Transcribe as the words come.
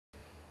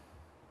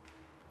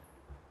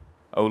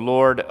O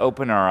Lord,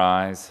 open our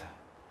eyes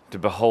to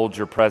behold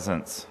your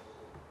presence.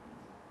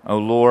 O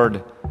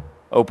Lord,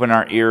 open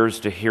our ears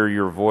to hear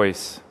your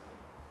voice.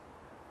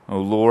 O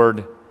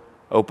Lord,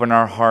 open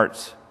our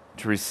hearts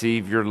to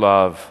receive your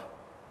love.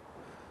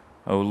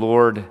 O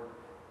Lord,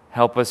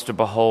 help us to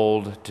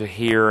behold, to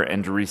hear,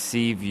 and to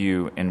receive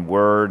you in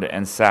word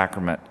and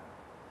sacrament,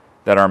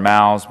 that our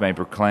mouths may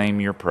proclaim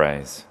your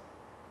praise.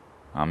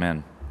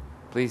 Amen.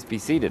 Please be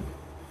seated.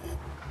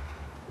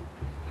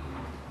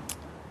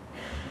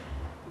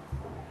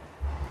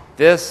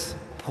 This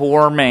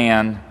poor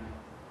man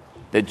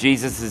that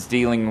Jesus is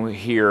dealing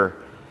here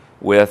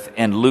with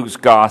in Luke's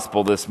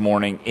gospel this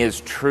morning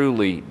is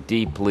truly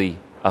deeply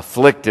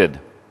afflicted.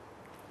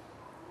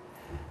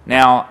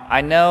 Now, I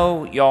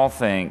know y'all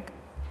think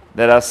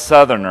that us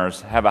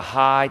Southerners have a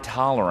high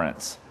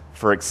tolerance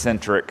for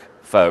eccentric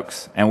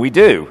folks, and we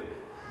do.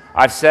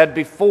 I've said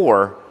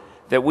before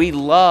that we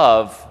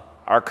love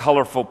our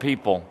colorful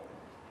people,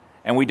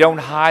 and we don't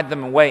hide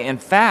them away. In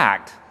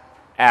fact,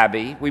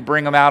 Abby, we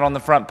bring them out on the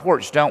front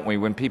porch, don't we,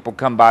 when people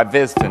come by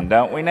visiting,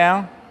 don't we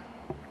now?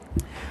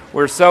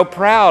 We're so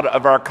proud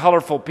of our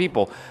colorful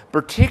people,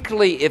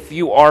 particularly if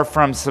you are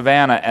from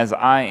Savannah, as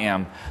I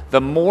am.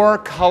 The more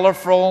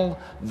colorful,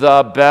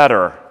 the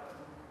better.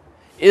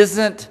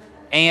 Isn't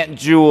Aunt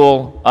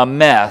Jewel a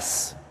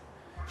mess?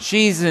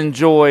 She's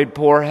enjoyed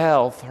poor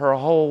health her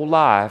whole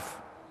life.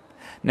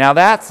 Now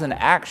that's an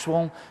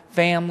actual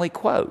family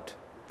quote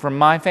from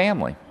my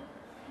family,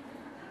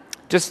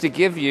 just to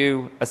give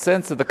you a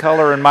sense of the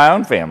color in my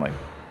own family.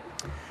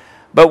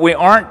 But we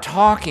aren't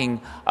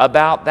talking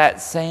about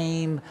that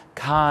same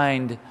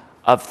kind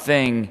of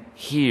thing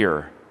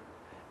here.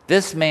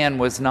 This man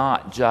was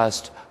not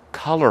just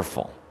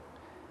colorful.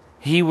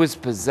 He was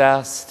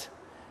possessed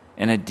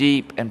in a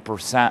deep and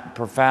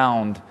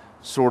profound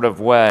sort of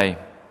way.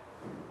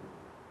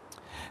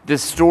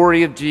 This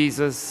story of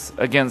Jesus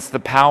against the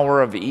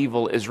power of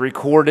evil is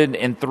recorded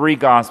in 3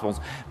 Gospels.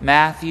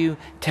 Matthew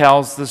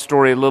tells the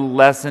story a little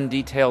less in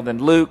detail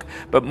than Luke,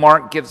 but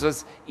Mark gives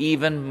us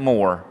even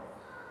more.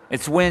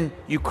 It's when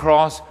you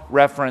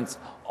cross-reference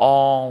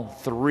all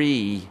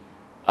 3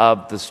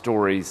 of the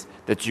stories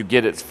that you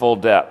get its full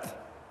depth.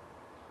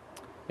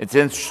 It's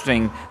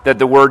interesting that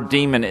the word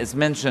demon is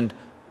mentioned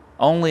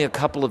only a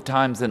couple of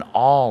times in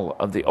all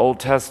of the Old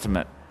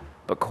Testament,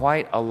 but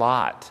quite a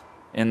lot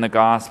in the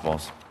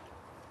Gospels.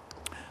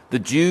 The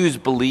Jews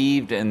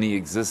believed in the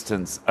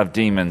existence of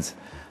demons,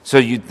 so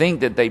you'd think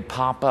that they'd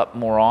pop up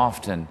more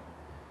often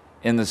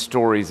in the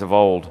stories of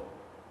old.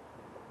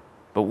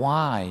 But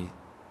why?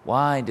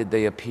 Why did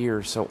they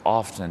appear so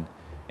often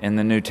in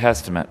the New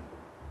Testament?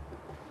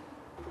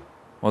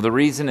 Well, the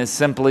reason is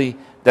simply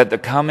that the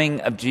coming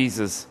of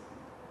Jesus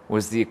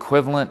was the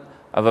equivalent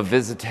of a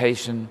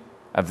visitation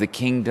of the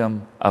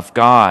kingdom of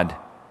God.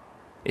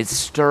 It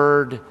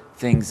stirred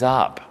things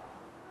up.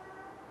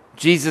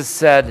 Jesus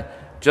said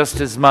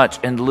just as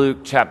much in Luke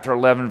chapter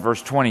 11,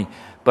 verse 20.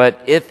 But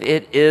if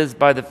it is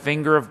by the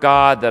finger of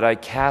God that I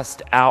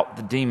cast out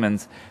the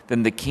demons,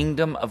 then the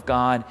kingdom of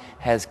God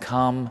has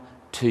come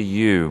to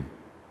you.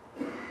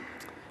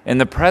 In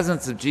the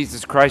presence of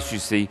Jesus Christ, you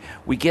see,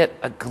 we get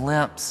a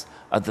glimpse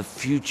of the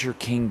future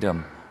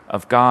kingdom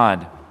of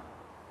God.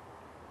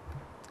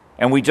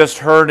 And we just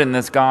heard in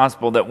this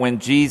gospel that when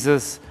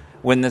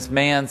this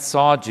man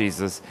saw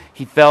Jesus,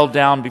 he fell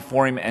down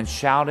before him and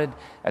shouted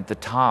at the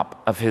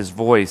top of his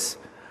voice,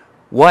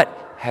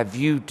 "What have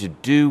you to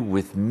do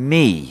with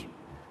me,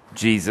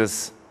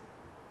 Jesus,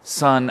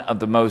 Son of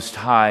the Most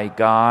High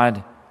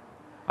God?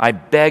 I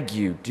beg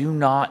you, do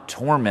not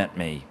torment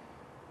me."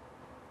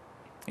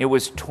 It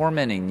was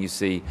tormenting, you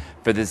see,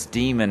 for this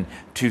demon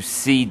to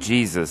see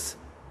Jesus.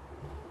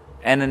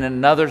 And in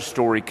another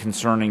story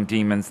concerning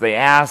demons, they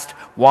asked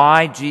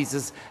why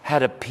Jesus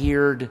had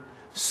appeared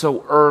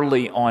so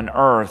early on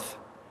earth,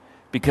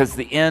 because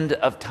the end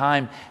of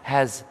time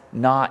has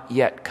not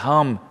yet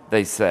come,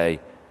 they say.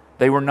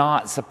 They were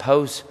not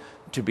supposed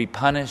to be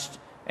punished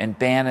and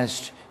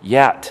banished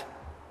yet.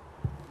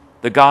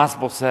 The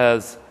gospel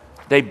says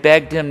they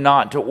begged him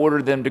not to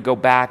order them to go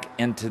back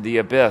into the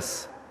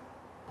abyss.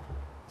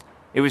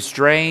 It was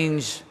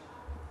strange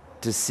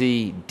to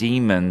see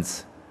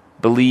demons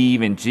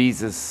believe in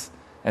Jesus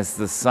as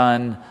the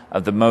Son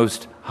of the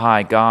Most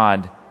High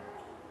God,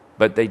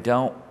 but they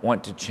don't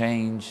want to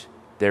change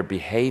their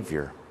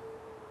behavior.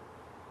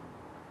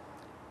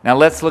 Now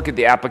let's look at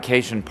the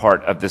application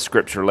part of this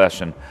scripture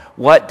lesson.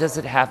 What does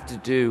it have to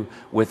do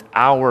with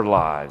our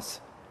lives?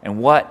 And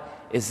what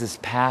is this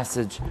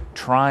passage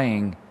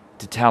trying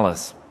to tell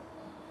us?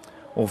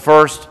 Well,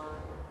 first,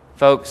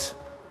 folks,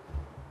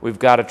 we've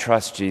got to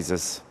trust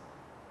Jesus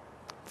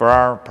for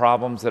our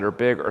problems that are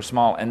big or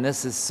small. And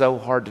this is so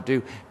hard to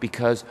do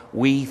because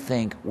we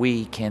think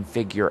we can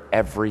figure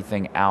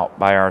everything out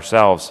by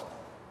ourselves.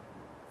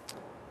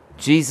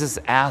 Jesus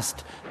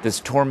asked this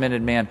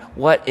tormented man,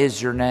 "What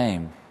is your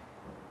name?"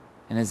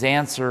 And his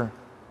answer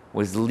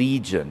was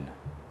Legion.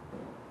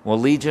 Well,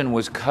 Legion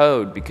was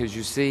code because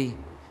you see,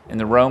 in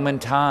the Roman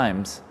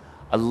times,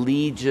 a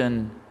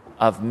legion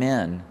of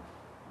men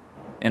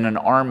in an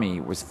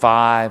army was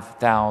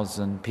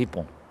 5,000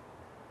 people.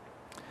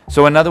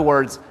 So in other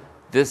words,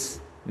 this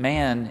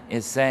man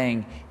is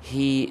saying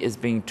he is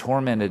being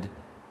tormented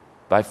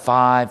by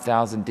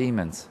 5,000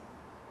 demons.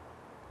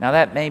 Now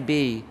that may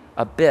be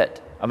a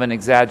bit of an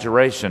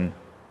exaggeration,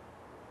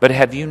 but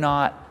have you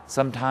not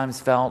sometimes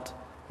felt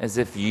as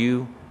if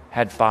you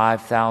had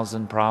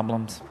 5,000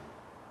 problems?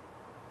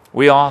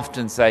 We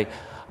often say,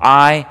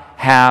 I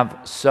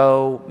have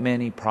so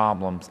many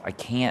problems, I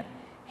can't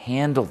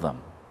handle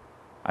them.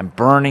 I'm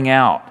burning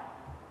out.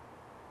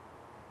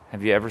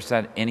 Have you ever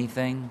said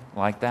anything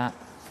like that?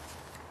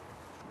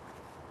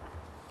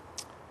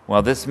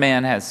 Well, this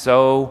man has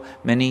so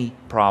many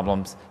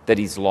problems that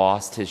he's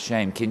lost his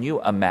shame. Can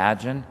you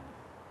imagine?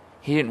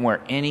 He didn't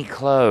wear any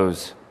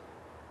clothes.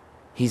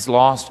 He's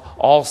lost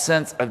all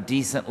sense of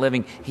decent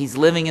living. He's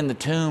living in the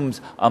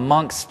tombs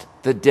amongst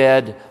the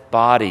dead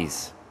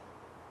bodies.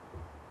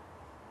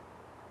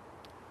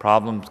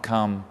 Problems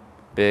come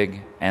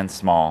big and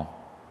small.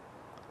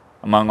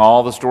 Among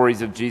all the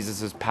stories of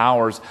Jesus'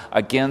 powers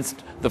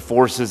against the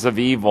forces of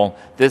evil,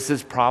 this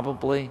is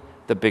probably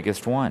the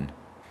biggest one.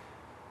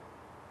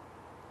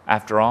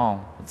 After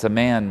all, it's a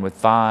man with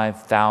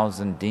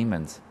 5,000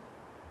 demons.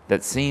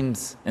 That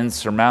seems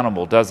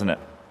insurmountable, doesn't it?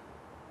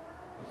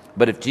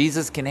 But if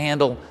Jesus can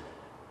handle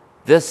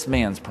this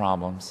man's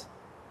problems,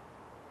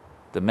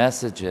 the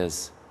message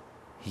is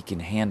he can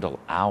handle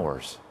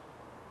ours.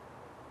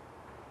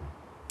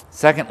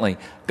 Secondly,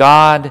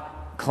 God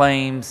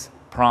claims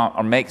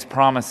or makes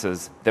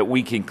promises that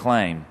we can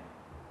claim.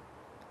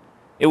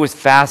 It was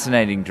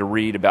fascinating to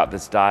read about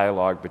this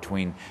dialogue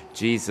between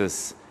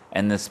Jesus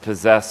and this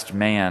possessed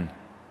man.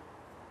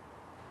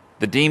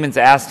 The demons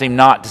asked him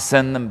not to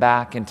send them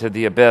back into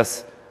the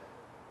abyss.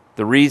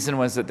 The reason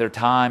was that their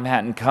time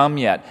hadn't come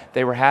yet.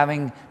 They were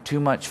having too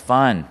much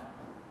fun.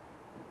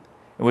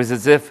 It was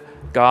as if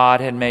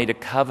God had made a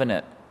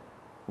covenant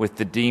with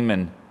the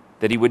demon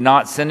that he would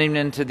not send him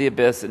into the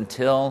abyss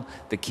until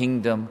the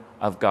kingdom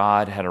of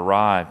God had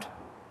arrived.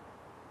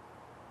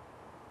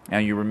 Now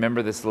you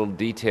remember this little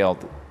detail.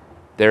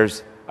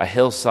 There's a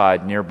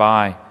hillside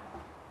nearby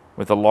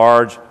with a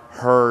large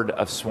herd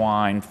of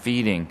swine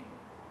feeding,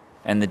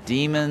 and the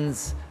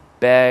demons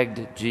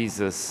begged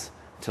Jesus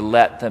to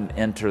let them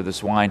enter the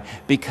swine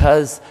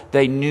because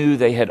they knew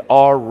they had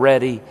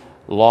already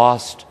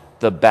lost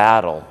the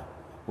battle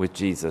with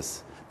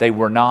Jesus. They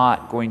were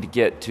not going to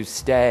get to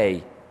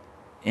stay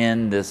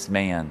in this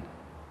man.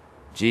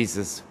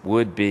 Jesus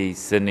would be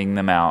sending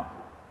them out.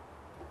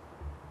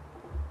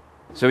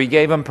 So he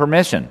gave them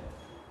permission.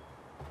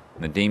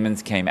 The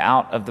demons came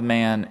out of the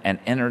man and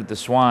entered the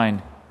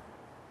swine.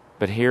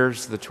 But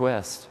here's the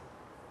twist.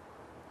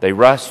 They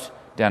rushed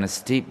down a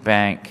steep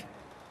bank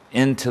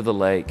into the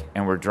lake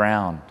and were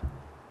drowned.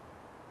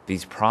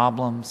 These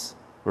problems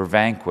were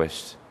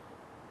vanquished,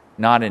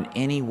 not in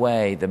any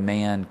way the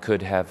man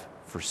could have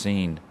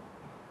foreseen.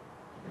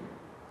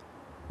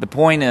 The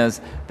point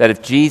is that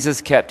if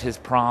Jesus kept his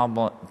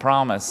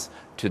promise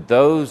to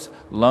those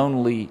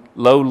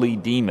lowly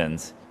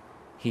demons,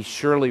 he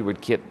surely would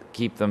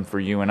keep them for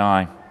you and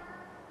I.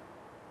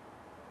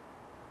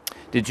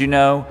 Did you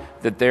know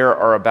that there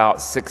are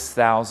about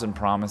 6,000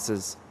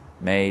 promises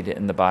made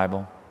in the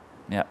Bible?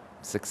 Yep,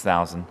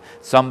 6,000.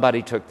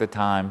 Somebody took the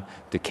time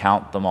to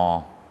count them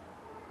all.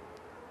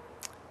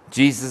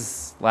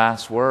 Jesus'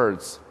 last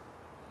words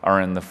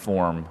are in the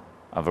form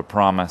of a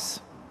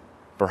promise.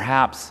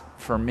 Perhaps,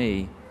 for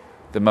me,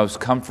 the most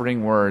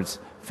comforting words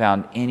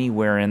found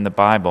anywhere in the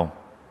Bible.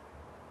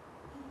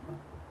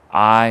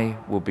 I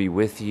will be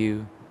with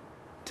you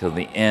till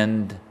the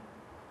end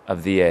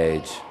of the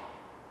age.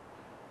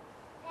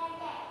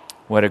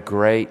 What a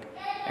great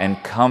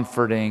and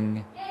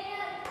comforting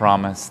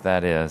promise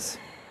that is.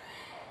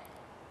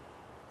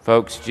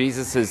 Folks,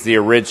 Jesus is the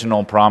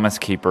original promise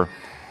keeper,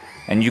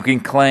 and you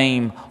can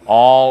claim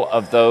all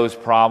of those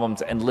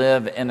problems and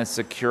live in a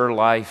secure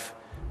life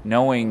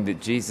knowing that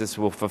Jesus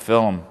will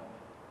fulfill them.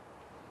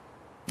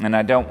 And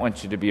I don't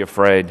want you to be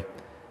afraid.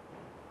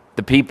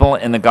 The people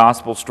in the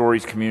Gospel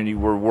Stories community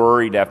were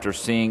worried after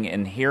seeing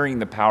and hearing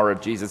the power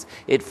of Jesus.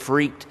 It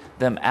freaked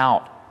them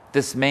out.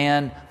 This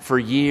man, for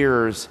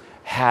years,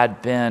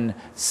 had been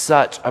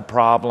such a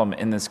problem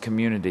in this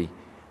community.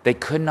 They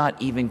could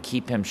not even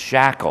keep him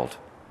shackled.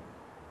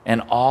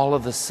 And all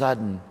of a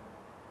sudden,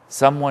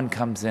 someone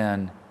comes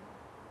in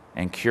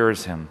and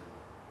cures him.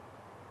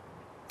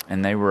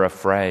 And they were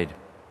afraid.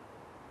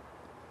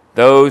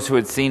 Those who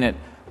had seen it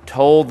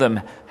told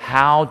them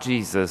how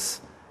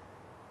Jesus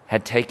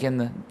had taken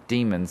the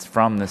demons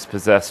from this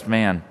possessed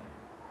man.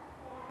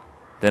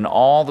 Then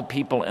all the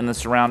people in the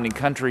surrounding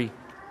country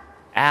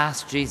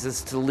asked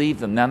Jesus to leave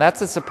them. Now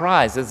that's a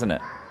surprise, isn't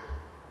it?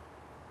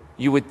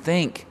 You would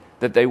think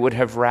that they would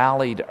have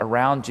rallied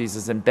around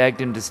Jesus and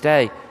begged him to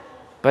stay,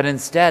 but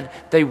instead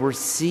they were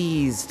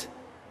seized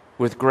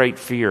with great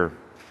fear.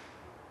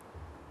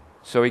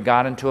 So he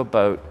got into a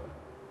boat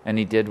and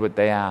he did what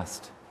they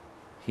asked.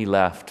 He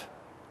left.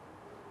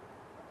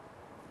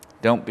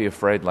 Don't be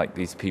afraid like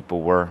these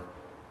people were.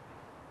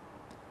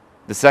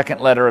 The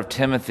second letter of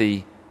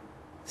Timothy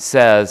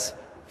says,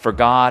 "For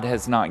God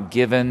has not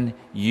given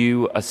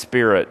you a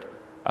spirit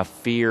of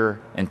fear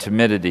and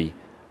timidity,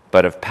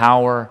 but of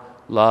power,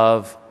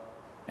 love,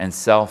 and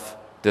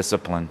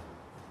self-discipline."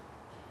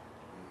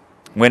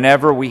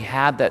 Whenever we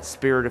have that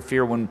spirit of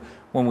fear, when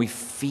we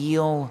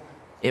feel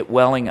it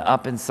welling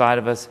up inside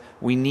of us,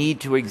 we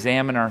need to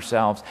examine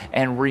ourselves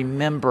and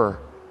remember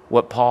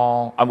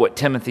what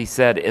Timothy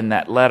said in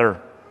that letter.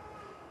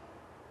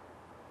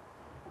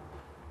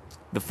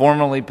 The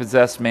formerly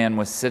possessed man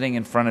was sitting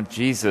in front of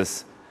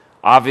Jesus,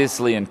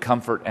 obviously in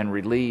comfort and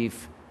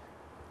relief,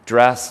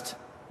 dressed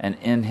and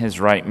in his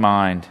right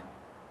mind.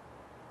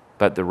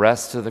 But the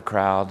rest of the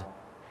crowd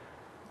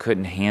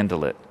couldn't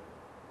handle it.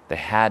 They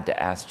had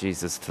to ask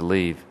Jesus to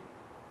leave.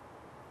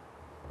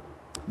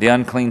 The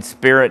unclean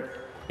spirit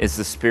is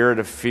the spirit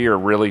of fear,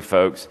 really,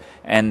 folks.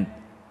 And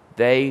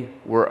they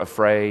were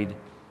afraid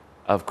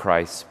of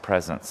Christ's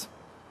presence.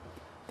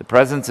 The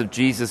presence of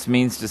Jesus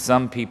means to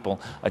some people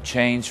a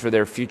change for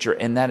their future,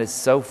 and that is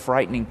so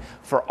frightening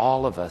for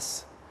all of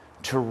us.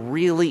 To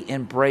really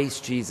embrace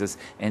Jesus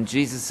and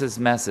Jesus'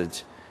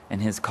 message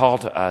and his call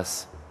to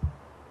us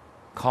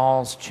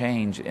calls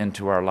change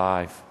into our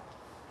life.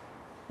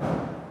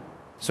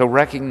 So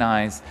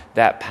recognize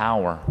that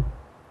power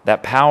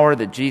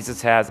that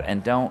Jesus has,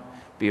 and don't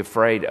be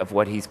afraid of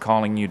what he's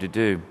calling you to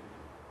do.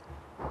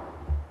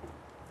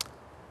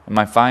 And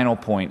my final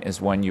point is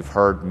one you've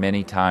heard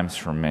many times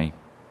from me.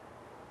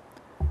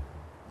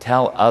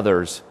 Tell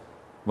others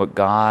what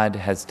God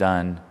has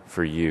done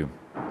for you.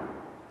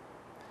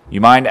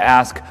 You might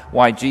ask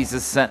why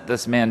Jesus sent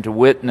this man to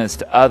witness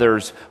to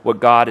others what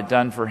God had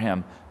done for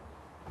him.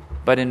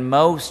 But in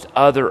most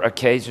other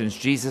occasions,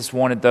 Jesus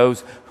wanted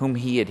those whom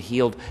he had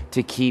healed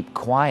to keep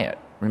quiet.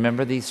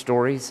 Remember these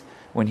stories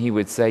when he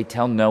would say,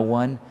 "Tell no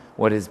one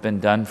what has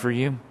been done for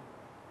you"?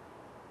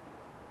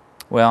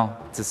 Well,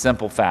 it's a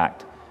simple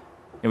fact.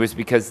 It was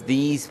because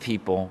these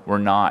people were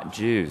not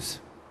Jews.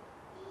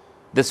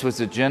 This was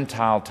a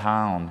Gentile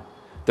town.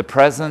 The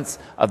presence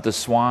of the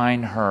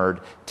swine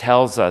herd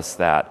tells us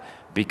that,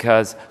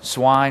 because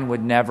swine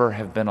would never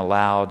have been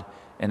allowed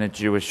in a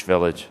Jewish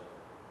village,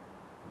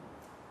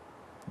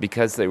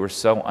 because they were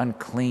so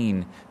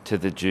unclean to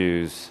the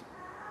Jews.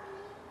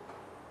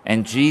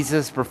 And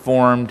Jesus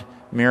performed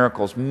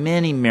miracles,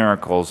 many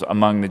miracles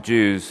among the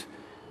Jews,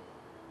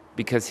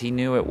 because he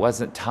knew it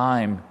wasn't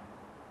time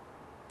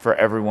for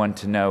everyone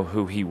to know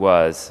who he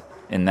was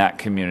in that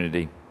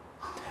community.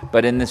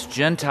 But in this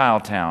Gentile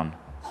town,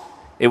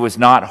 it was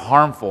not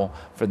harmful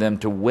for them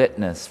to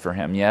witness for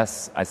him.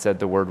 Yes, I said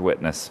the word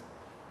witness.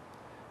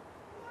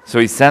 So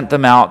he sent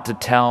them out to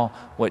tell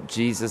what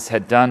Jesus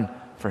had done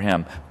for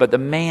him. But the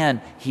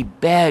man, he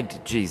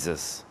begged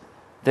Jesus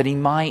that he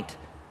might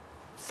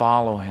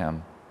follow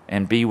him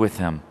and be with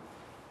him.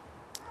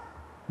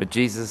 But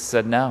Jesus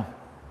said no.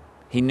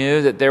 He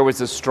knew that there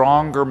was a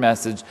stronger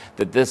message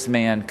that this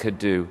man could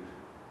do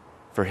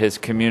for his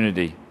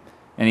community.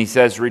 And he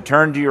says,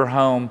 "Return to your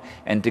home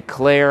and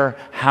declare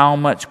how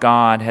much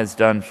God has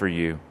done for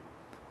you."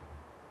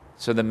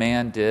 So the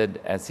man did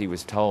as he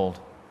was told.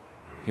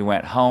 He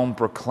went home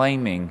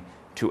proclaiming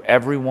to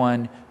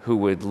everyone who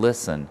would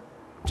listen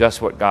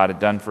just what God had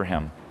done for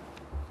him.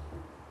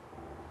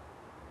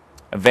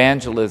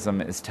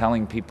 Evangelism is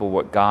telling people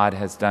what God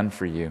has done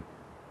for you.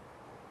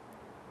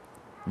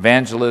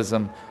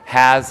 Evangelism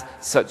has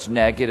such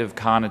negative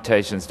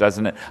connotations,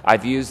 doesn't it?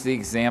 I've used the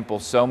example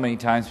so many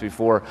times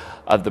before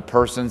of the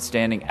person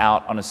standing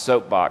out on a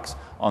soapbox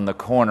on the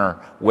corner,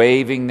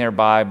 waving their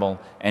Bible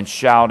and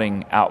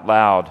shouting out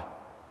loud.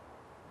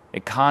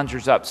 It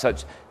conjures up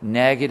such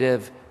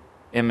negative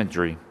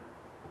imagery.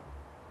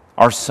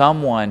 Or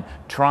someone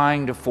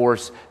trying to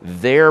force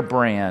their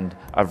brand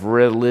of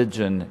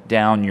religion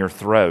down your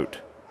throat,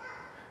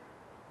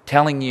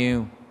 telling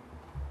you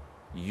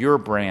your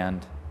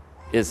brand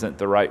isn't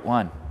the right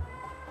one.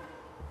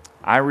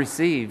 I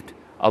received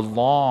a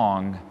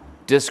long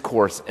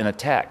discourse in a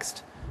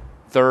text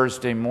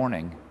Thursday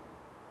morning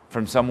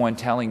from someone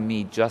telling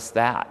me just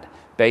that,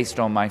 based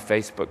on my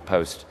Facebook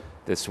post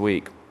this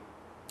week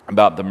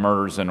about the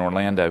murders in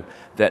Orlando,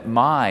 that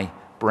my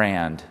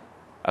brand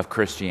of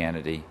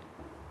Christianity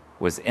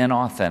was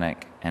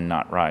inauthentic and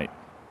not right.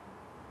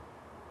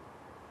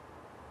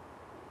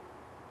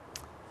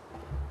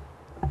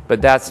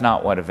 But that's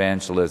not what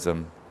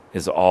evangelism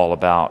is all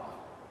about.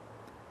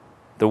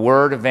 The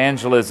word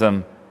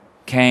evangelism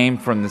came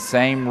from the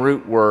same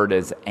root word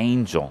as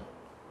angel,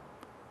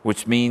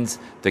 which means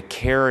the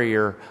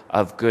carrier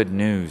of good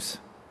news.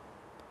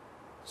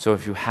 So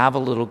if you have a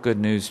little good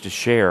news to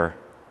share,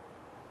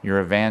 you're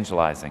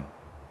evangelizing.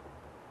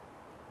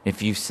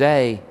 If you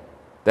say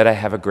that I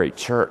have a great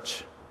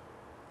church,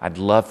 I'd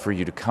love for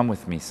you to come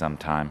with me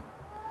sometime,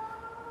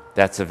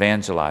 that's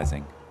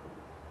evangelizing.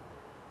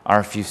 Or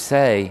if you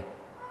say,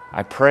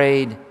 I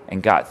prayed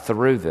and got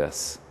through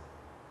this,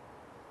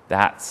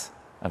 that's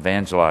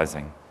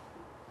evangelizing.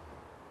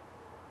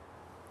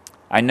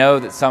 I know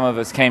that some of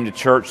us came to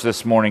church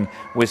this morning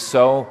with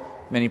so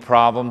many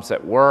problems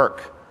at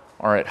work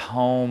or at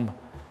home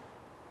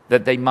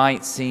that they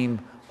might seem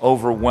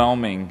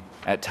overwhelming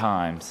at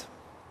times.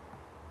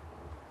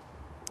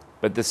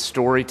 But the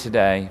story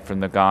today from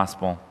the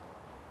gospel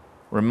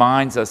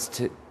reminds us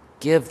to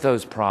give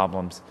those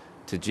problems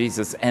to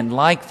Jesus. And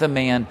like the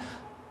man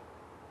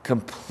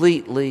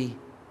completely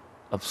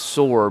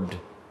absorbed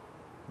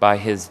by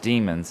his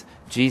demons,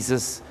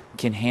 Jesus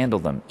can handle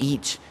them,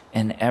 each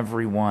and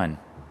every one.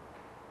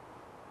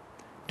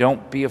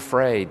 Don't be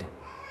afraid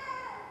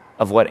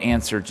of what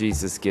answer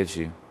Jesus gives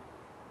you.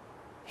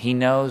 He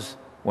knows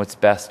what's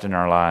best in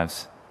our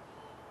lives.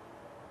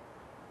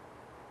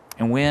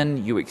 And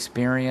when you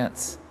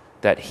experience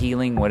that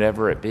healing,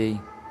 whatever it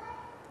be,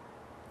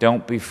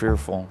 don't be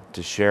fearful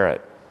to share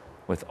it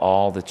with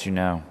all that you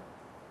know.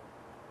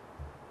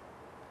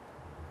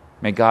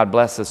 May God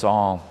bless us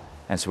all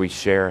as we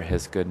share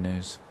his good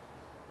news.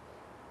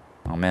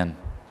 Amen.